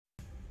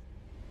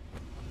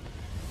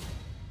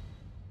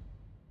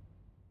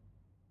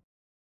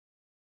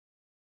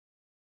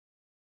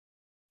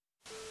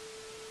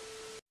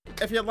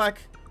If you like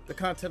the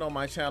content on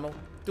my channel,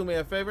 do me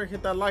a favor,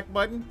 hit that like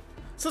button,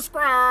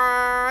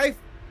 subscribe,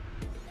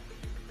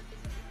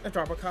 and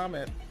drop a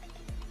comment.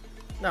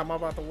 Now I'm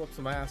about to whoop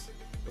some ass.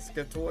 Let's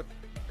get to it.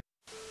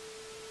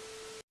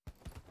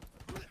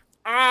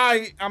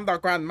 I am the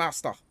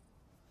Grandmaster.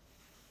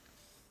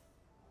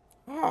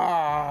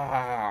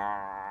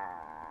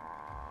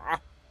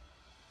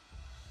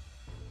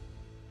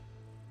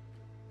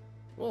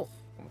 Oh,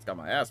 almost got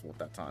my ass whooped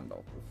that time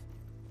though.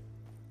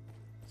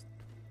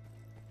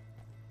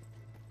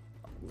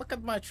 Look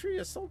at my tree,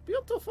 it's so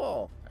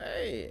beautiful.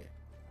 Hey.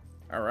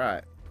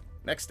 Alright.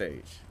 Next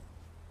stage.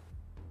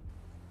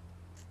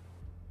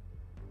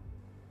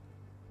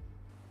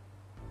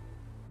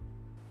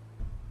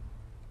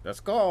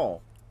 Let's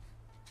go.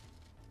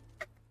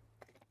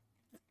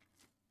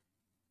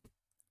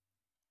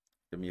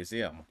 The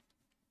museum.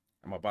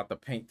 I'm about to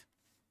paint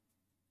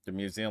the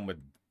museum with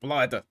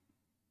blood.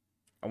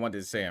 I wanted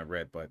to say in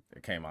red, but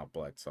it came out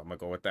blood, so I'm gonna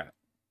go with that.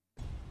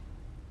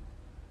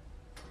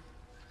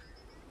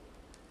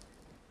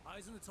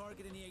 Eyes on the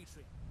target in the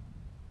atrium.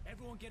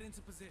 Everyone get into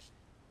position.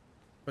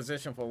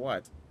 Position for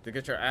what? To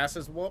get your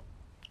asses whooped?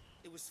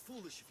 It was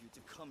foolish of you to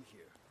come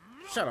here.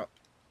 Shut up.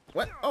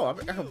 What? Oh, I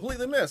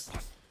completely missed.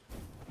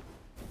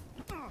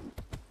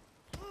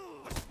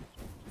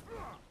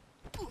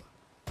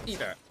 Eat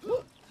that.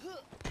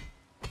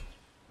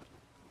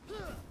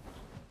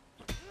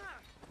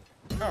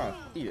 Oh,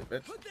 eat it,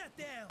 bitch. Put that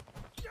down.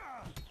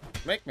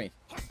 Make me.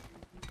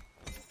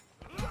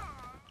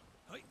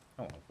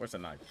 Oh, where's the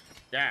knife?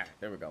 Yeah,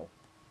 there we go.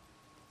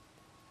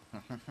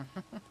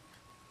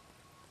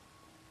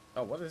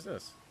 Oh, what is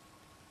this?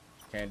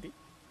 Candy?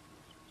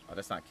 Oh,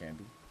 that's not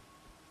candy.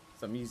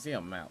 It's a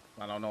museum map.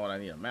 I don't know what I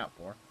need a map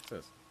for. What's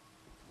this?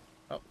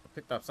 Oh, I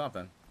picked up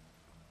something.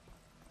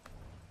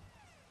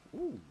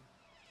 Ooh.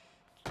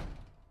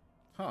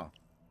 Huh.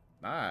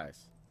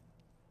 Nice.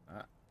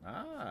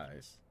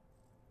 Nice.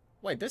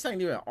 Wait, this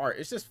ain't even art.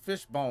 It's just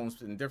fish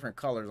bones in different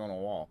colors on the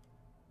wall.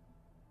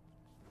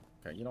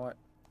 Okay, you know what?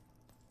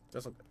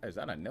 This look, is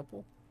that a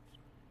nipple?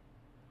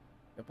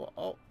 Nipple.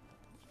 Oh.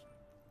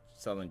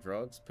 Selling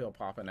drugs. Pill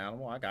popping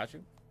animal. I got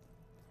you.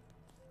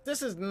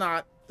 This is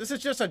not. This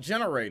is just a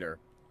generator.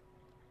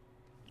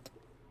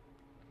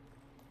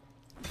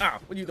 Ah,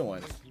 what are you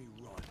doing?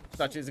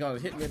 Thought you was gonna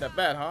hit me that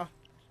bad, huh?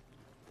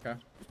 Okay.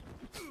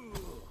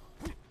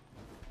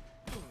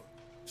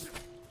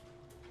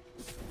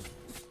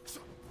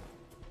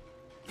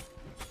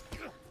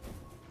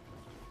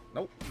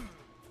 Nope.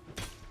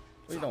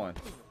 What are you doing?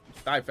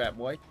 Die, fat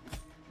boy.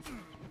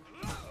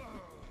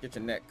 Get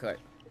your neck cut.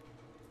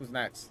 Who's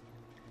next?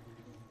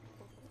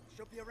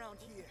 She'll be around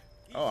here.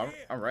 Oh,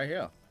 I'm right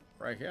here.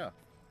 Right here.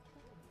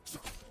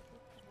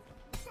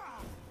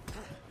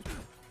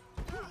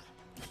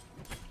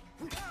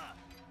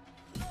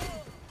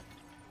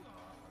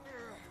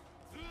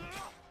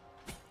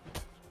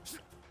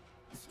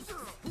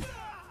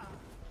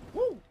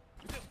 Woo!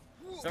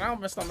 Sit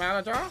down, Mr.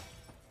 Manager.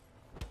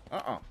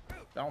 I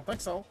don't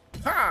think so.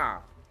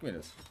 Ha! Give me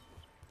this.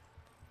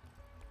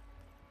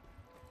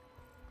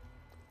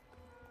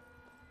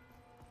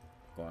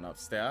 Going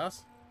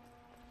upstairs.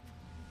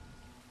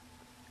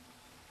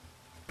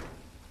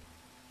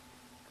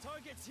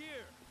 Target's here.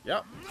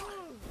 Yep.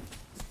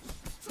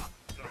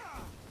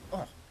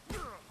 Oh.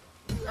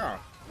 Oh.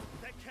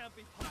 That can't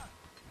be possible.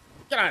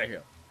 Get out of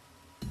here.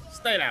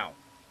 Stay down.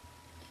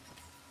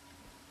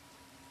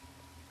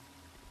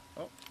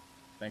 Oh,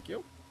 thank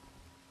you.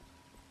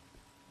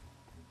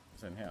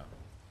 What's in here?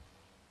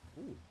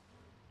 Ooh.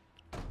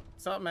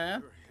 What's up,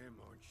 man? You're him,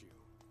 aren't you?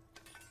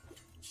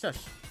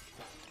 Shush.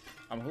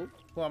 I'm who?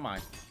 Who am I?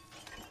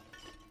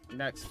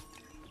 Next.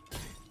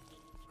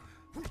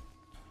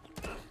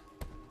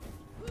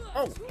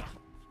 Oh.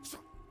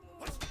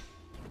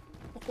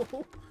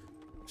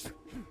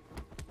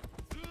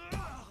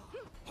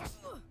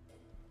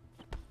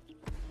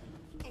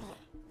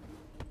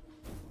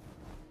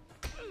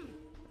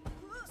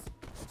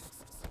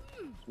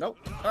 Nope.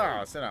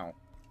 Ah, sit down.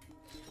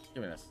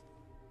 Give me this.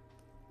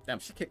 Damn,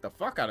 she kicked the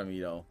fuck out of me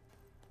though.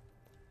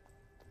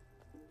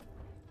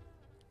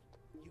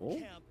 You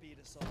can't beat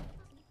us all.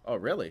 Oh,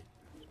 really?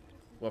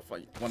 Well,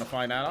 want to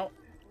find that out?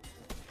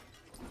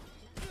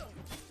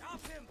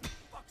 Stop him, for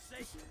fuck's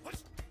sake.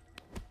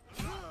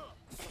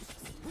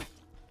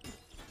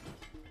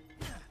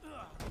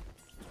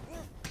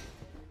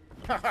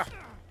 Haha.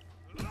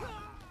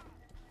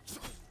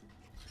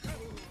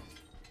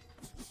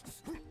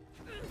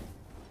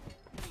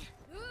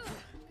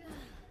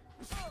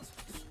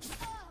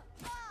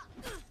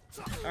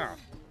 Ah.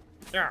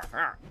 Yeah,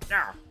 ah,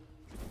 yeah.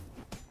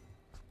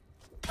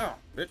 Oh,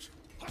 bitch.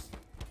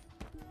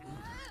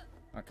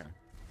 Okay.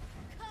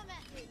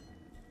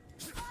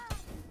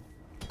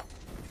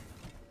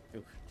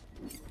 Ooh.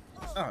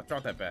 Oh,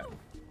 drop that bat.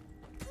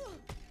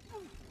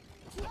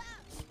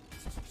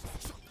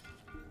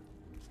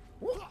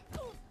 Woo.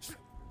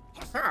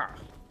 Ha!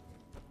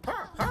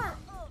 Ha! Ha!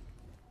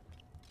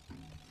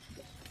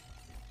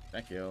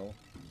 Thank you. What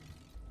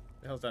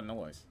the hell's that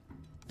noise?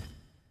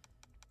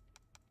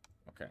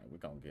 Okay, we're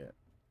gonna get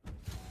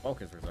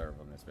focus reserve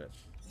on this bitch.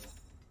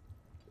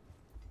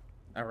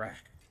 All right.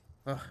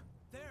 Ugh.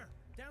 There,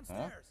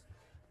 downstairs.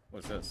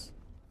 What's this?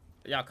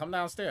 Yeah, come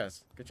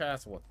downstairs. Get your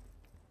ass whooped.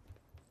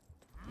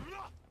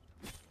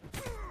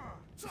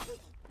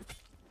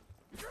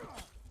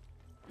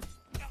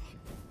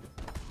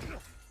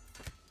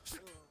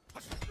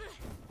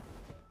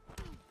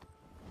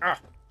 Ah!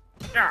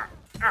 Ah!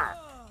 Ah!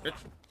 Bitch.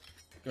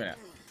 Give me that.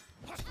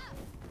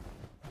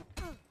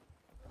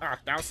 Ah,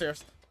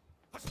 downstairs.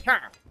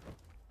 Ha!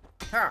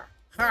 Ha!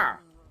 Ha!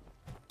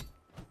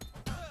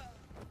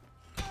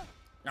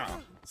 Ah,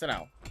 sit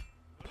down.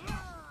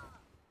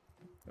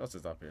 What else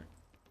is up here?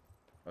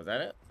 Was that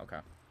it? Okay.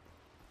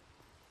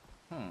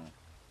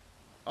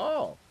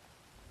 Oh!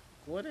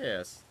 What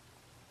is?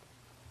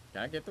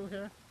 Can I get through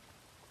here?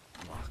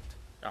 Locked.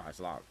 Oh, it's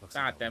locked. Looks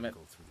God like damn I'll it.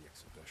 go through the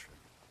exhibition.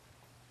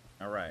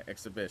 Alright,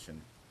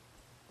 exhibition.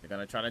 They're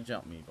gonna try to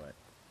jump me, but...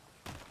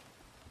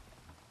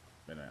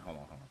 Wait a minute, hold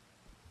on.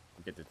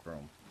 Get this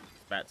broom.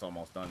 This bat's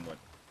almost done with.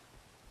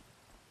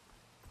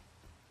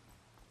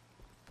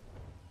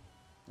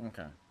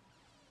 Okay.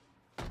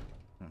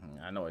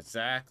 I know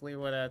exactly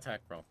where that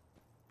attack from.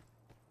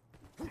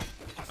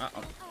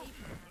 Uh-oh.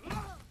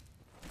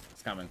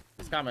 It's coming.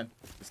 It's coming.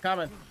 It's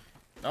coming.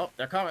 Nope,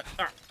 they're coming.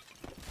 Ah.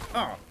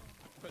 Oh.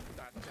 Put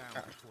that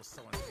down before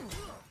someone gets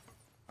hurt.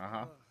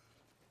 Uh-huh.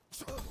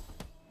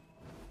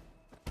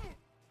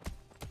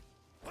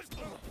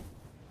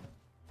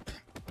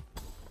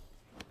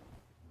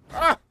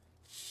 Ah!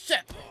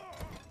 Shit!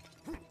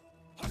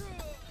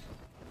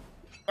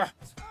 Ah!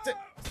 Sit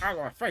out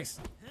of my face!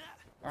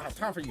 I don't have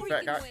time for you,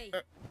 fat guy.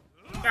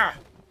 Ah!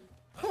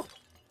 Whew.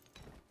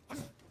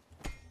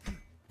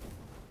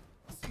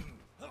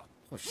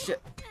 Oh, shit.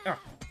 Ah!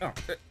 Ah!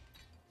 Okay.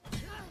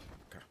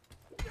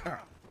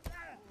 Ah!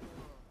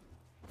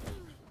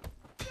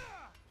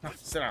 Ah,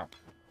 sit down.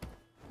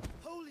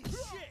 Holy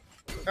shit!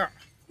 Ah!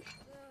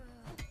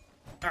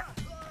 Ah!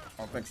 I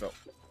don't think so.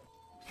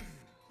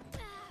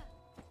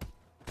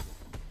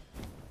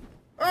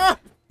 Ah!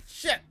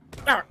 Shit!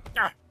 Ah!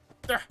 Ah!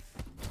 Ah!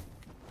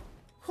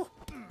 Whew.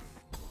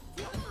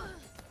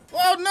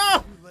 Oh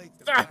no!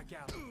 Ah!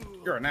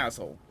 You're an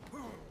asshole.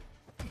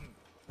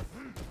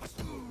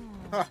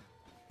 Ah.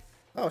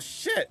 Oh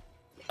shit!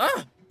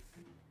 Ah!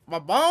 My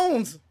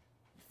bones!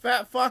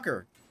 Fat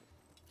fucker.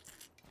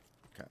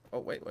 Okay. Oh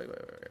wait. Hold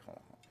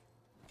on.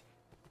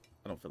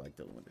 I don't feel like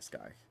dealing with this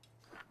guy.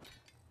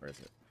 Where is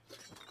it?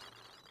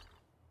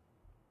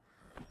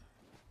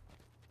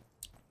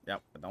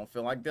 Yep, I don't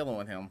feel like dealing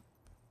with him.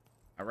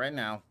 Not right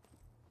now.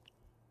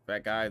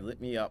 That guy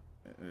lit me up.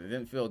 It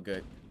didn't feel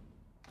good.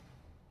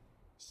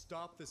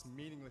 Stop this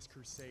meaningless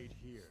crusade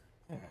here.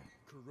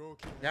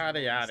 Kuroki has Yada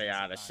known yada since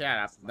yada. I Shut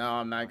up. was No, like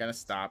I'm not gonna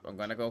stop. I'm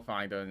gonna go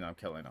find her and I'm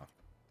killing her.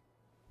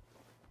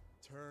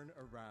 Turn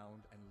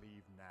around and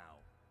leave now.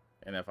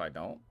 And if I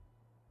don't?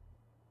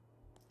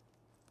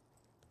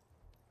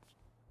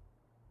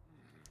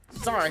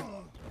 Sorry.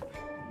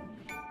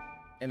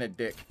 In a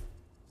dick.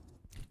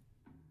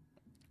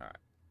 Alright.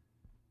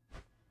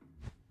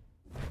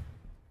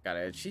 Got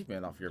an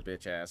achievement off your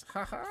bitch ass.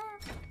 Haha.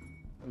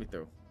 Let me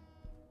through.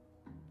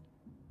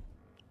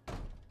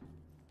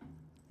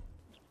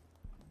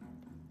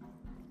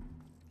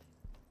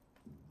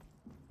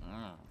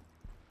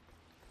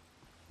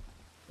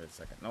 Wait a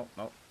second. Nope.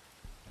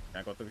 Can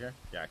I go through here?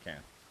 Yeah, I can.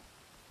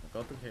 I'll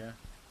go through here.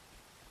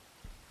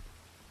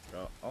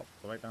 Go. Oh,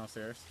 go right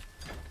downstairs.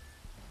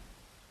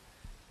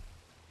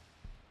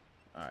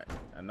 Alright.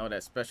 I know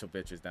that special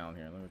bitch is down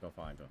here. Let me go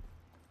find her.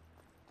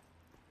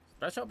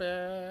 Special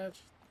bitch.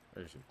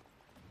 Where is she?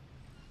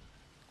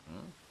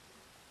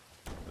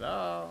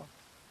 Hello?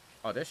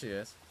 Oh, there she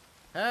is.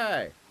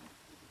 Hey!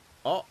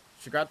 Oh,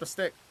 she grabbed the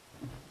stick.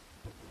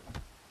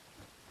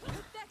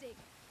 Pathetic.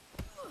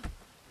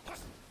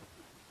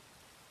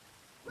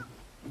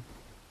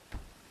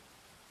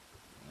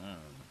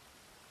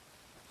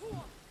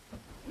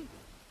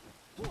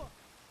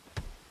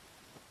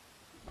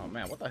 Oh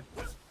man, what the?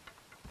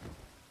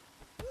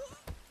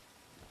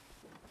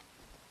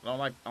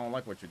 I don't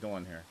like what you're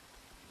doing here.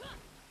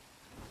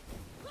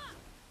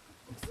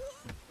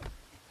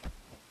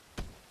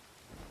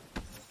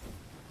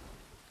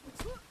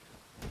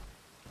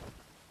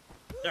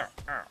 Yeah.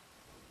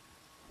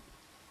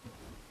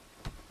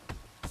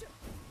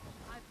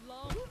 I've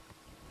long.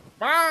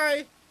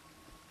 Bye.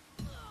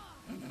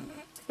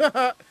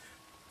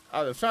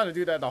 I was trying to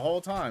do that the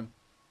whole time.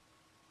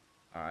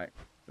 All right.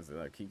 Is it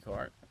a key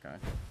card? Okay.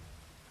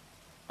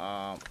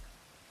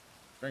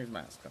 Strange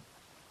mask.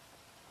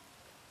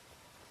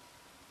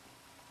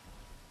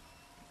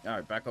 All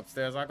right, back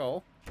upstairs I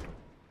go.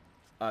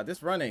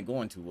 This run ain't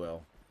going too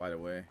well, by the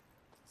way.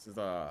 This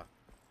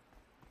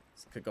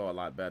could go a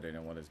lot better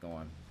than what it's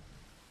going.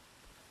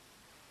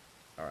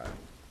 All right. Let's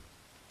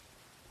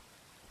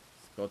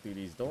go through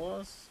these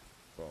doors.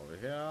 Go over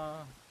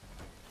here.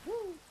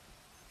 Woo.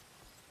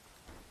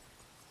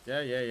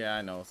 Yeah,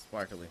 I know.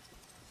 Sparkly.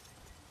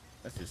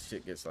 That's just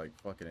shit gets like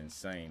fucking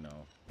insane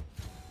though.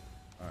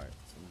 Alright,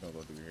 so we're gonna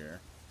go through here.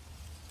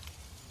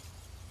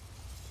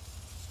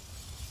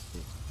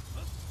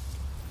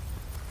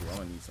 Ooh, I'm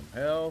gonna need some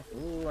health.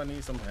 Ooh, I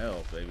need some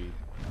health, baby.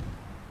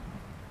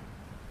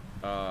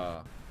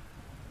 Oh,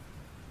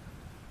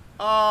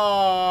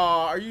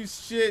 are you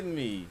shitting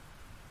me?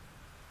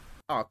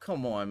 Oh,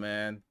 come on,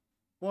 man.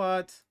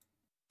 What?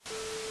 Okay.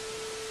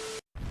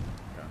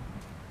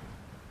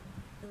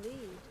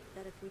 Believed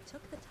that if we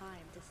took the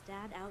time to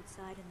stand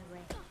outside in the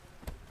rain,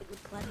 it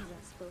would cleanse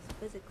us both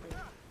physically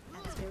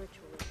and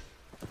spiritually.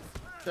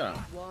 Shut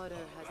up.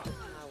 Water has the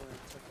power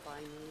to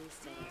finally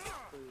set us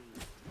free.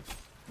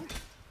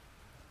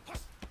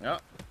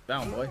 Yep.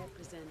 Down, boy. It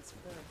represents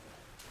birth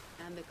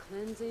and the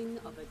cleansing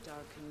of a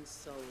darkened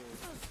soul.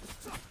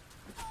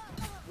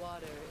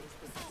 Water is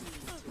the key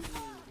to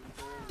being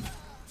reborn.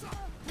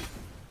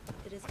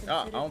 It is I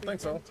don't considered think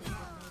so. redemptive in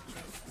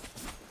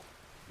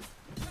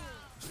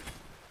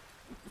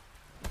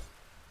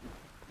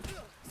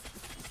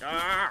nature.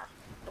 Ah!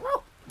 Woo!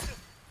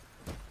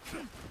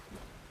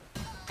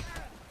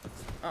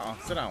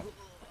 Sit down.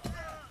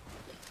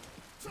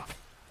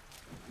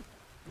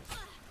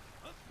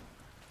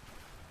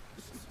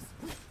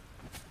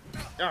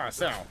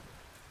 Sit down.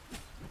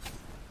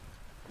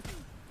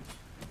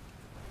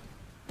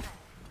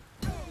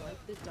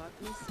 Like the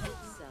darkness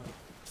itself,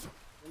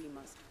 we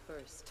must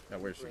first Now,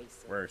 where is she?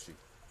 embrace it. Where is she?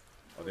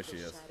 Oh, there she The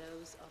is.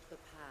 shadows of the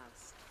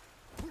past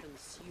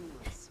consume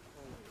us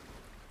wholly.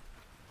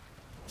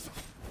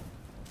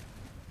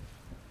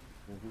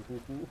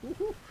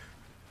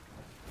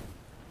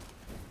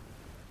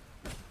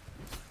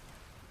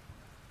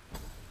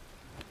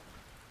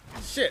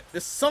 Shit,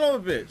 this son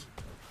of a bitch.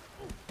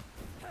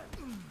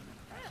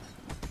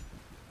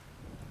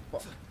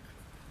 Fuck.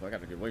 Well, I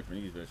gotta get away from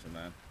these bitches,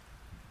 man.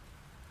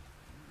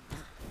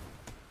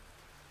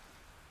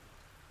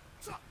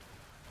 Oh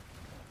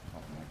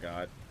my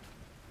god.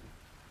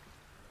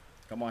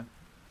 Come on.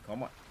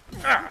 Come on.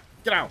 Ah!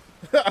 Get out!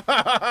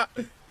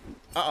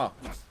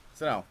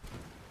 Sit down.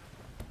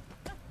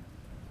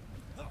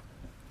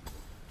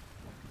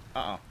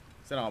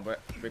 Sit down,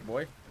 big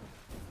boy.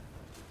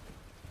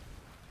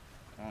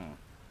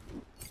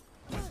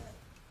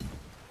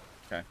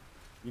 Okay.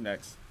 You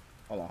next.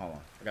 Hold on.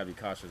 I gotta be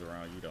cautious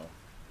around you, though.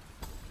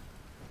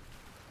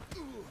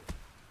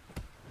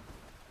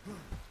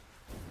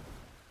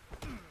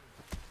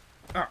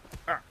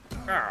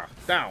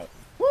 Down.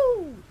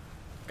 Woo!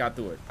 Got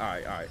through it.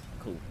 Alright.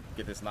 Cool.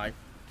 Get this knife.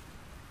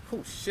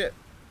 Oh, shit.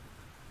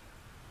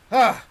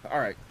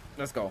 Alright.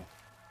 Let's go.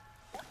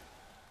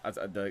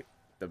 The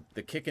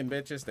kicking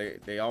bitches,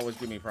 they always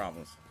give me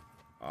problems.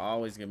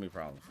 Always give me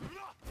problems.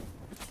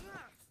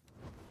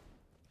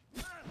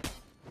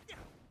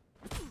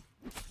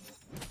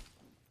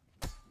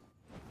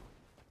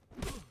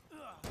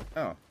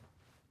 Oh.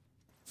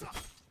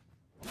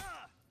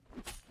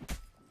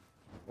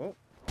 Whoa.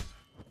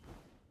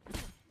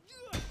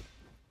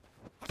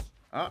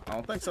 I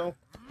don't think so.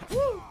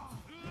 Woo.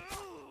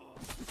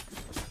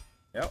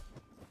 Yep.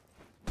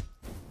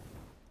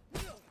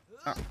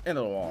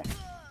 Into the wall.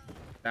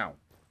 Down.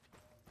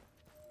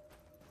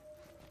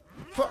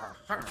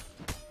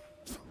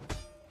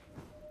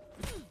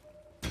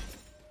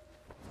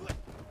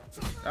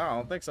 I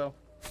don't think so.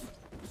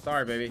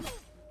 Sorry, baby.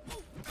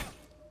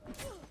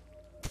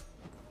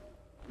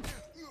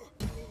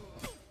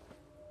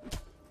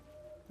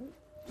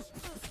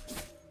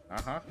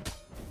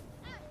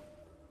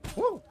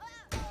 Woo.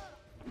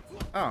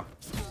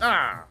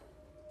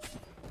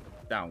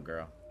 Down,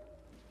 girl.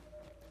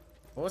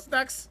 What's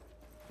next?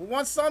 Who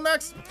wants some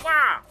next?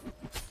 Ah!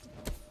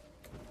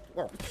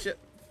 Whoa, shit.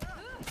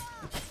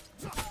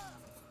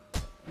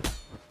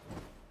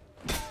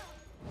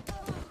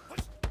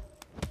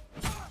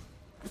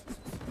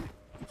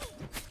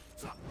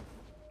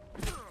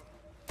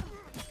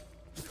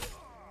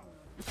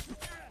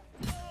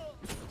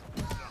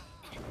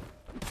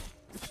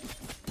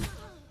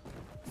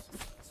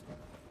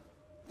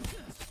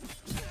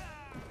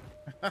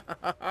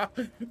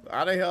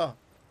 Out of here.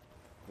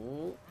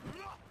 Ooh.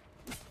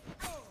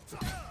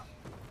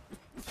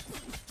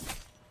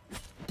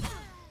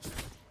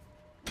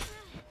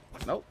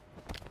 Nope.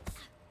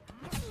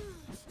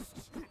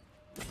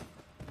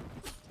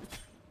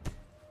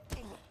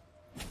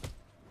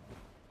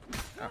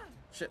 Ah,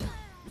 shit.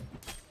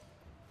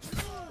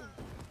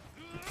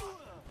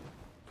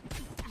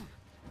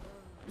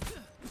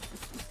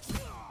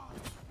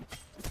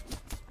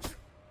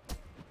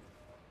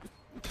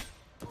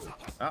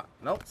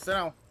 Nope, sit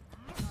down.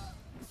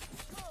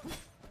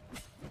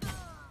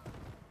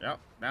 Yep,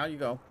 now you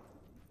go.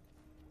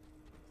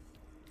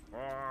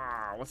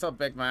 What's up,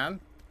 big man?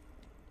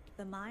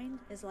 The mind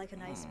is like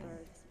an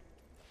iceberg.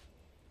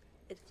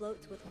 It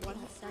floats with 1/7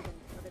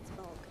 of its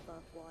bulk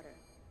above water.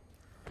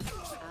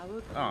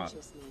 Our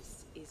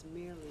consciousness is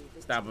merely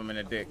the Stab him in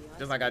the tip dick, of the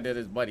just like I did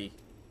his buddy.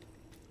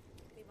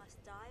 We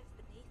must dive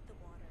beneath the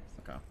waters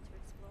Okay. to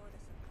explore the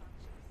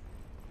subconscious.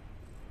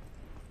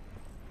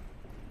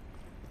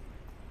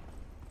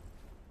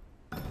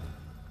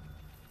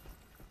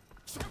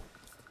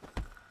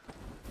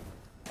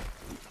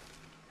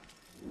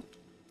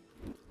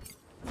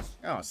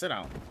 Oh, sit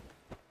down.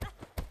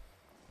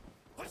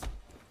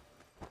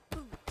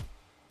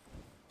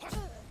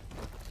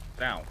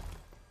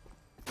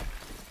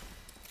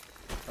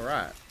 All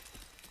right.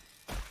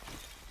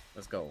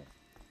 Let's go.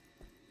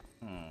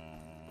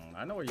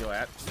 I know where you're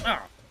at.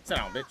 Ah, sit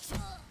down, bitch.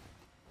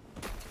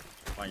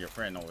 Find your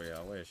friend over there.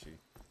 Where is she?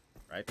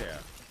 Right there.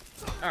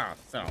 Ah,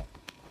 sit down.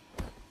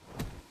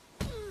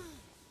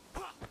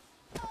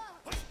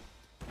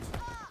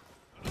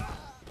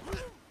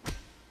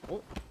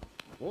 Oh,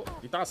 oh,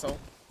 you thought so?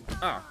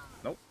 Ah,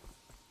 nope.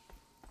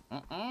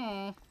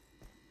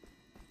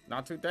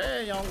 Not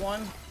today, young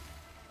one.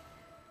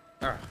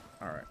 Ah,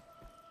 all right.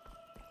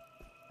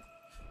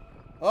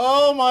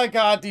 Oh my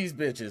God, these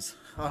bitches.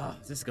 Ah,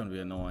 this is gonna be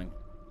annoying.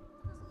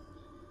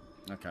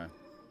 Okay.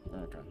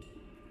 Okay.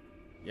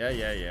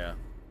 Yeah.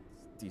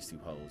 These two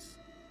hoes.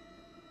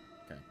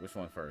 Okay, which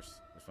one first?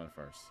 Which one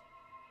first?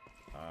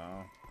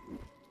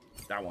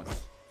 That one.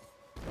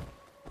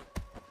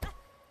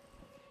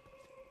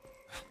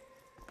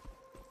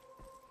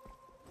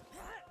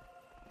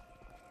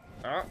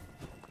 Ah.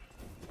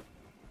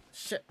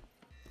 Shit.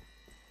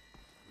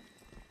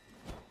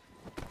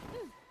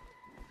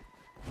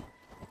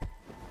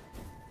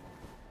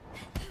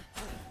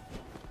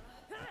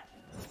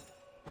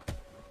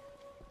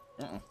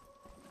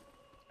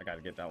 I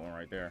gotta get that one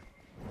right there.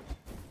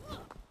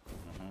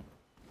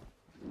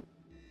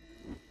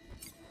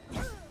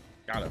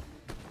 Got it.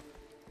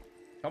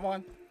 Come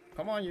on.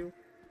 Come on, you.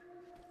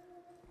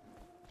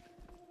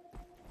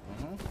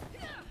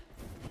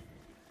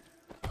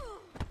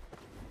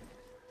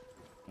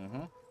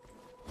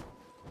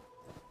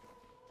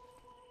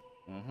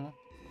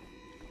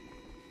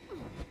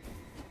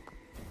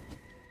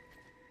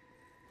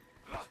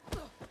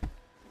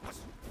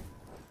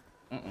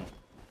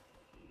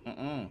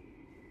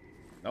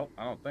 Nope,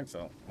 I don't think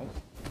so. Nope.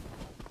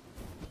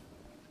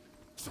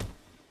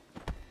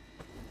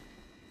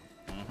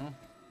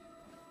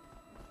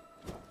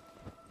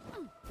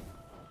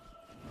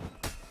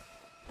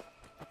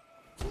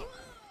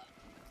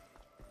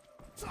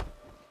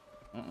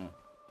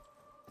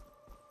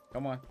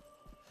 Come on.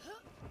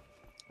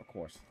 Of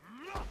course.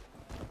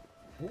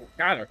 Ooh,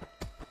 got her.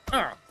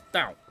 Ah,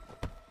 down.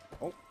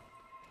 Oh.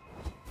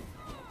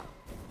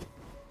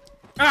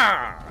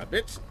 Ah,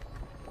 bitch.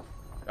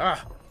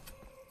 Ah.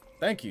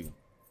 Thank you.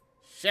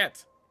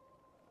 Shit.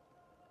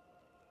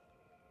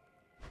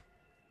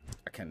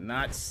 I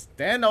cannot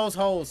stand those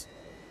hoes.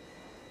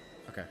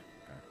 Okay.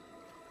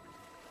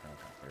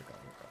 Here we go.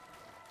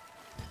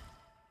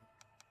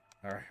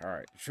 All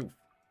right. Shoot.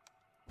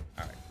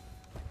 All right.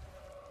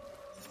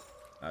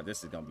 Now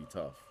this is gonna be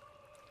tough.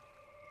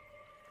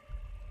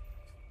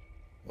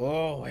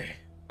 Oh wait.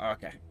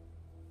 Okay.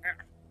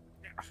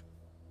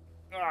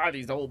 Ah,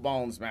 these old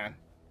bones, man.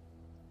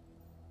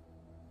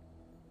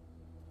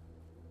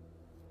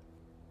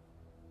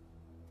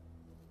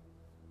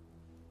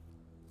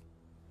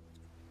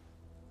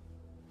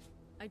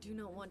 I do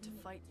not want to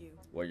fight you.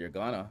 Well, you're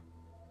gonna.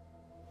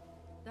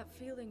 That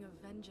feeling of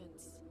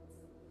vengeance,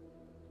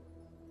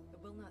 it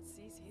will not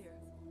cease here.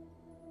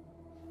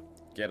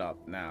 Get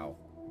up now.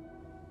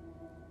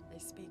 I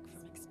speak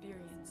from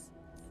experience.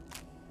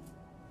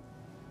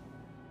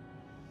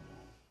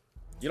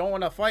 You don't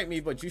want to fight me,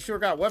 but you sure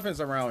got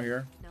weapons around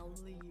here. Now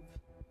leave.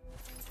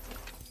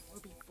 Or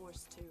be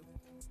forced to.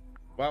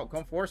 Well,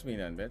 come force me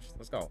then, bitch.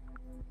 Let's go.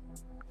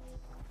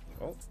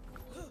 Oh.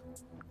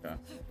 Okay.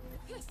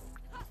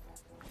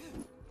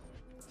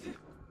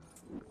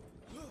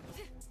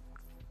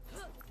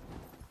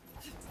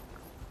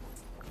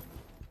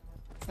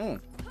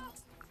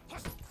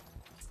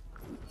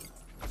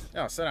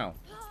 Yeah, sit down.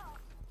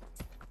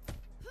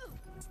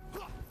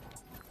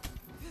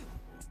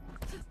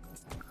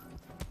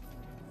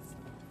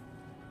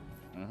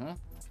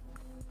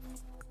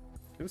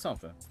 Do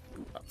something.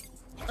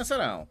 Sit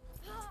down.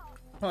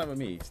 Playing with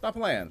me. Stop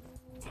playing.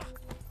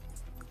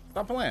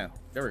 Stop playing.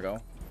 There we go.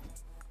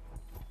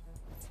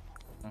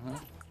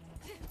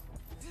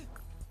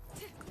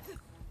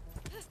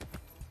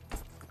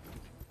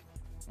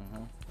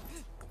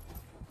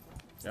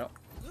 Yep.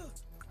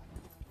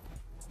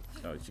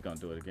 Oh, she's gonna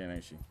do it again,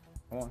 ain't she?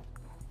 Come on.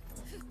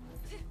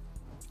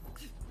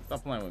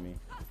 Stop playing with me.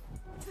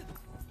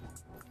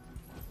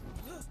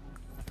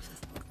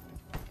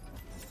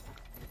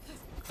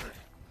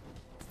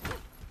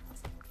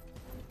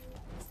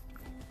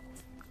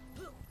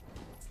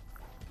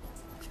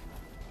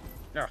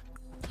 Yeah.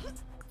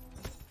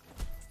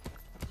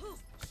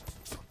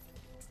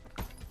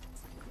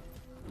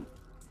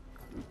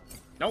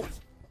 Nope.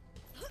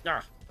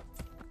 Yeah.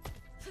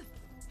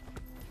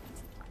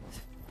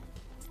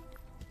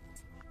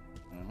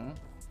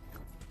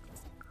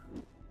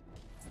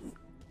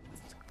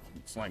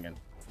 Swinging.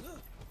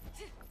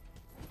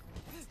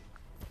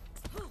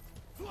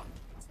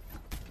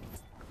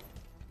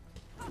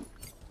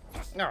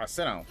 No,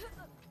 sit down.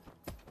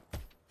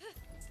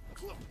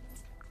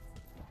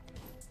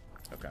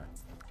 Okay.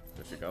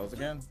 There she goes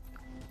again.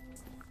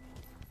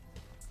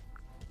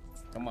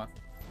 Come on.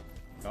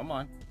 Come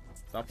on.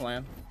 Stop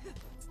playing.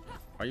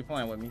 Are you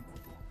playing with me?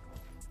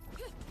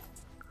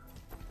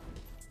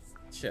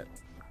 Shit.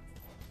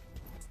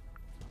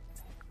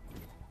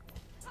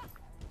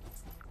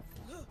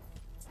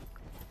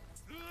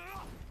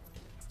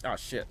 Oh,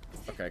 shit.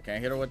 Okay,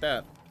 can't hit her with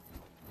that.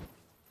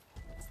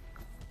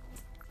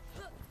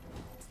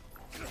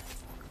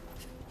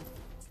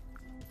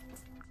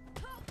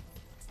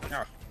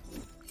 Ah.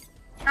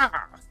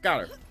 Ah,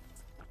 got her.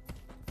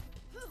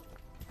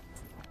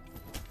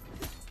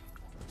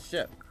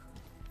 Shit.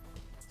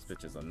 This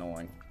bitch is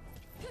annoying.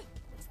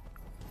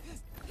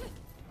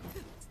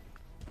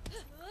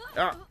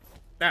 Ah.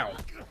 Ow.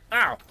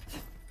 Ow.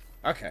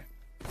 Okay.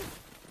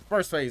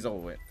 First phase over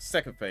with.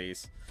 Second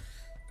phase.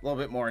 A little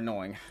bit more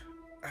annoying.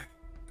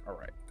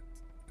 Alright.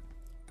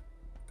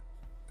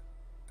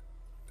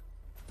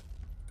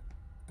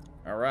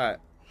 Alright.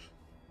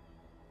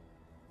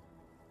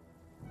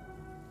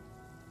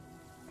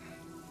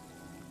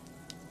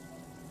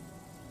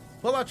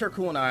 Pull out your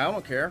kunai. I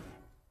don't care.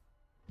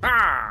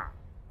 Ah!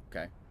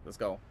 Okay. Let's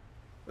go.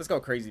 Let's go,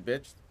 crazy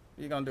bitch.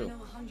 What you gonna do? I know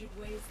 100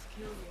 ways to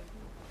kill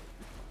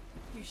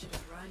you. You should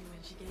have run when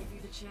she gave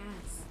you the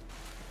chance.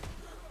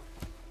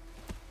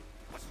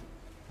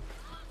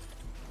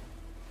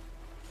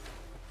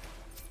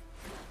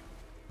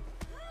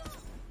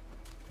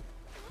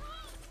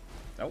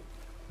 Nope.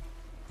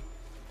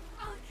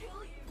 I'll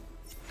kill you.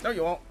 No,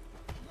 you won't.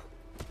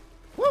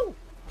 Woo!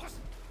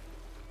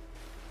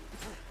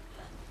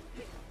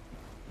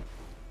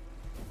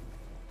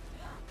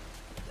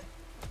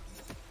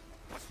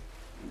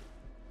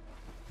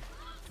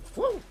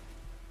 Woo!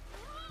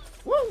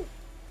 Woo!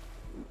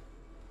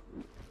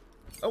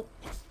 Oh!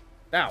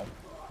 Ow!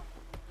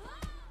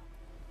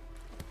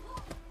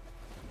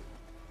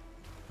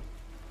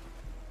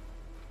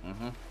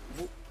 Mm-hmm.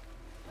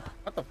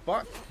 What the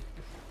fuck?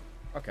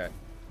 Okay.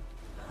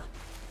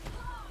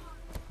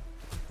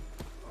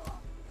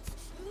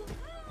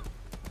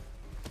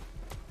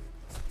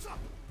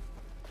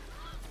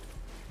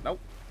 Nope.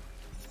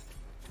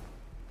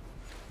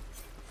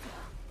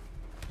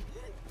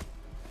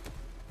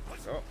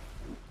 Oh.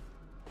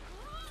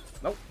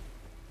 Nope.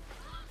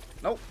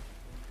 Nope.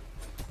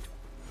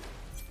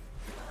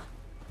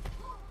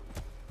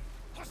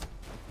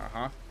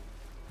 Uh-huh.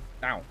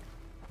 Ow.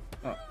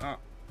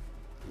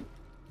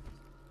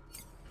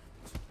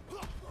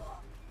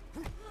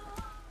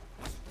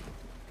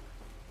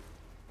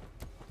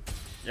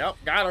 Yep,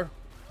 got her.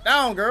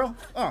 Down, girl.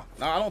 Oh,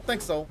 no, I don't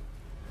think so.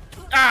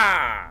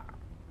 Ah!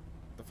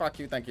 The fuck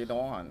you think you're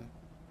doing?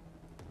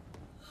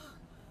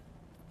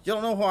 You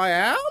don't know who I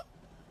am?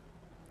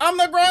 I'm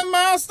the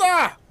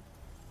Grandmaster!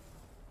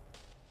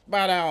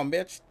 Bow down,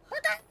 bitch.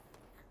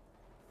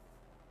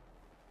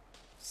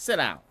 Sit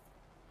down.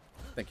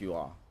 Think you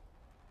are.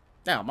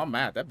 Damn, I'm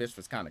mad. That bitch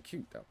was kind of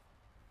cute, though.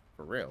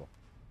 For real.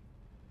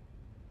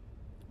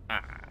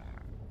 Ah.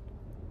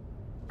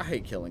 I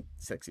hate killing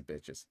sexy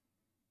bitches.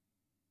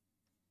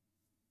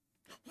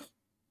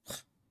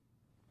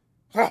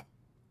 All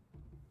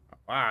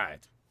right.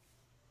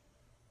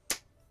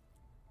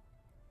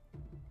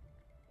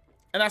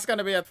 And that's going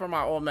to be it for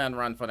my old man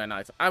run for the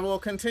night. I will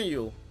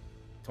continue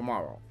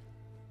tomorrow.